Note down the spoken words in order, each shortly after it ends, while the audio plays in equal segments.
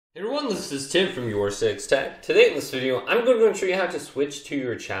Hey everyone, this is Tim from YourSixTech. Today in this video, I'm going to show you how to switch to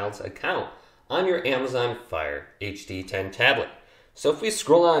your child's account on your Amazon Fire HD 10 tablet. So if we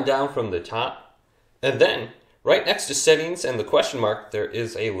scroll on down from the top, and then right next to settings and the question mark, there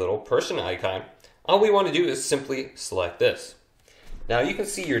is a little person icon. All we want to do is simply select this. Now you can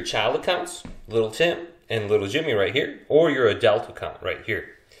see your child accounts, Little Tim and Little Jimmy right here, or your adult account right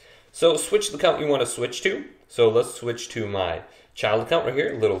here. So switch the account you want to switch to. So let's switch to my child account right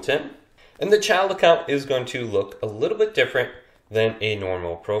here, Little Tim. And the child account is going to look a little bit different than a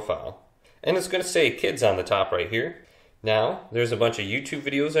normal profile. And it's going to say kids on the top right here. Now, there's a bunch of YouTube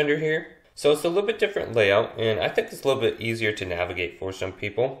videos under here. So it's a little bit different layout, and I think it's a little bit easier to navigate for some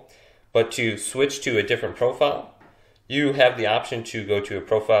people. But to switch to a different profile, you have the option to go to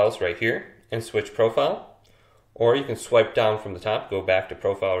profiles right here and switch profile. Or you can swipe down from the top, go back to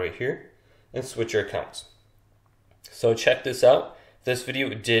profile right here, and switch your accounts. So check this out. If this video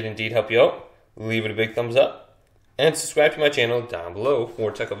did indeed help you out, leave it a big thumbs up. And subscribe to my channel down below for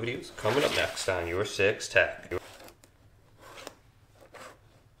more tech videos coming up next on YourSixTech.